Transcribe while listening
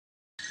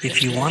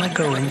If you want to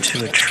go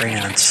into a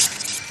trance,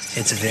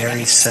 it's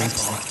very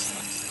simple.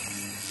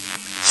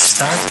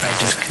 Start by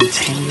just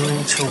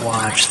continuing to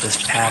watch this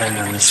pattern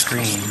on the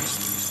screen.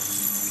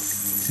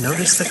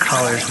 Notice the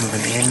colors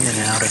moving in and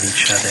out of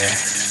each other.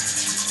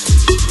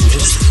 And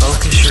just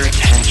focus your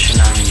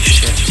attention on these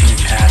shifting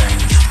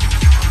patterns.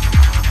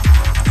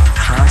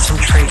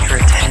 Concentrate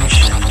your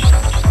attention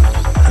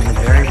on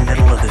the very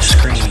middle of the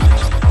screen.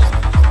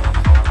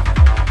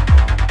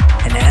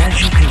 And as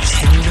you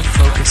continue to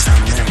focus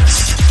on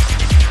this,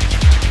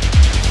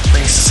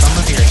 place some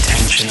of your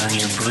attention on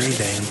your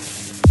breathing.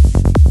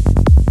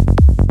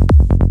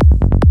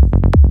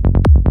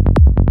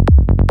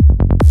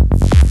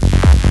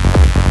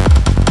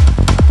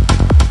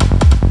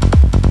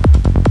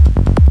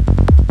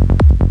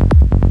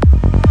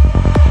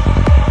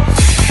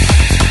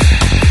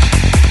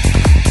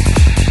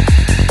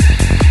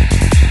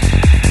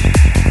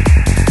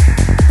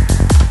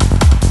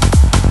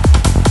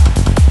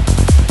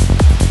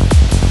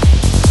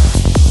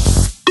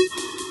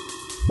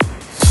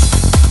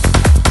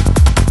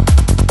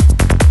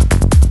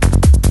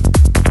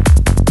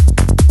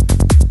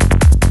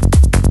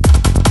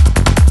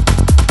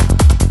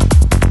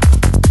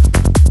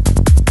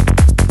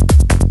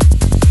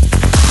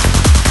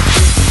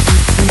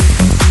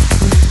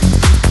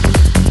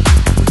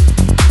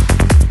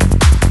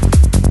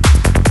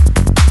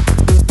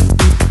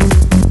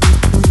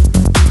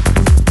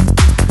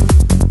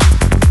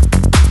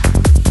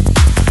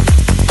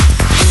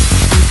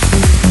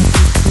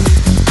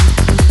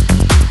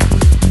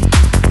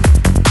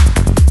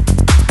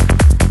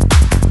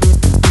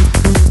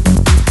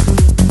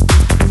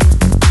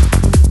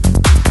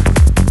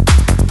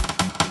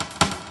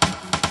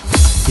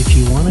 If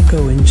you want to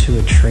go into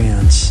a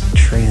trance,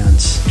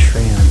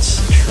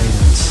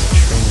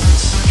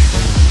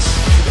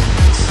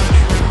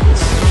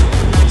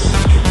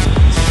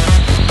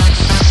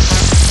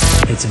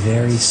 it's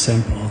very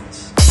simple.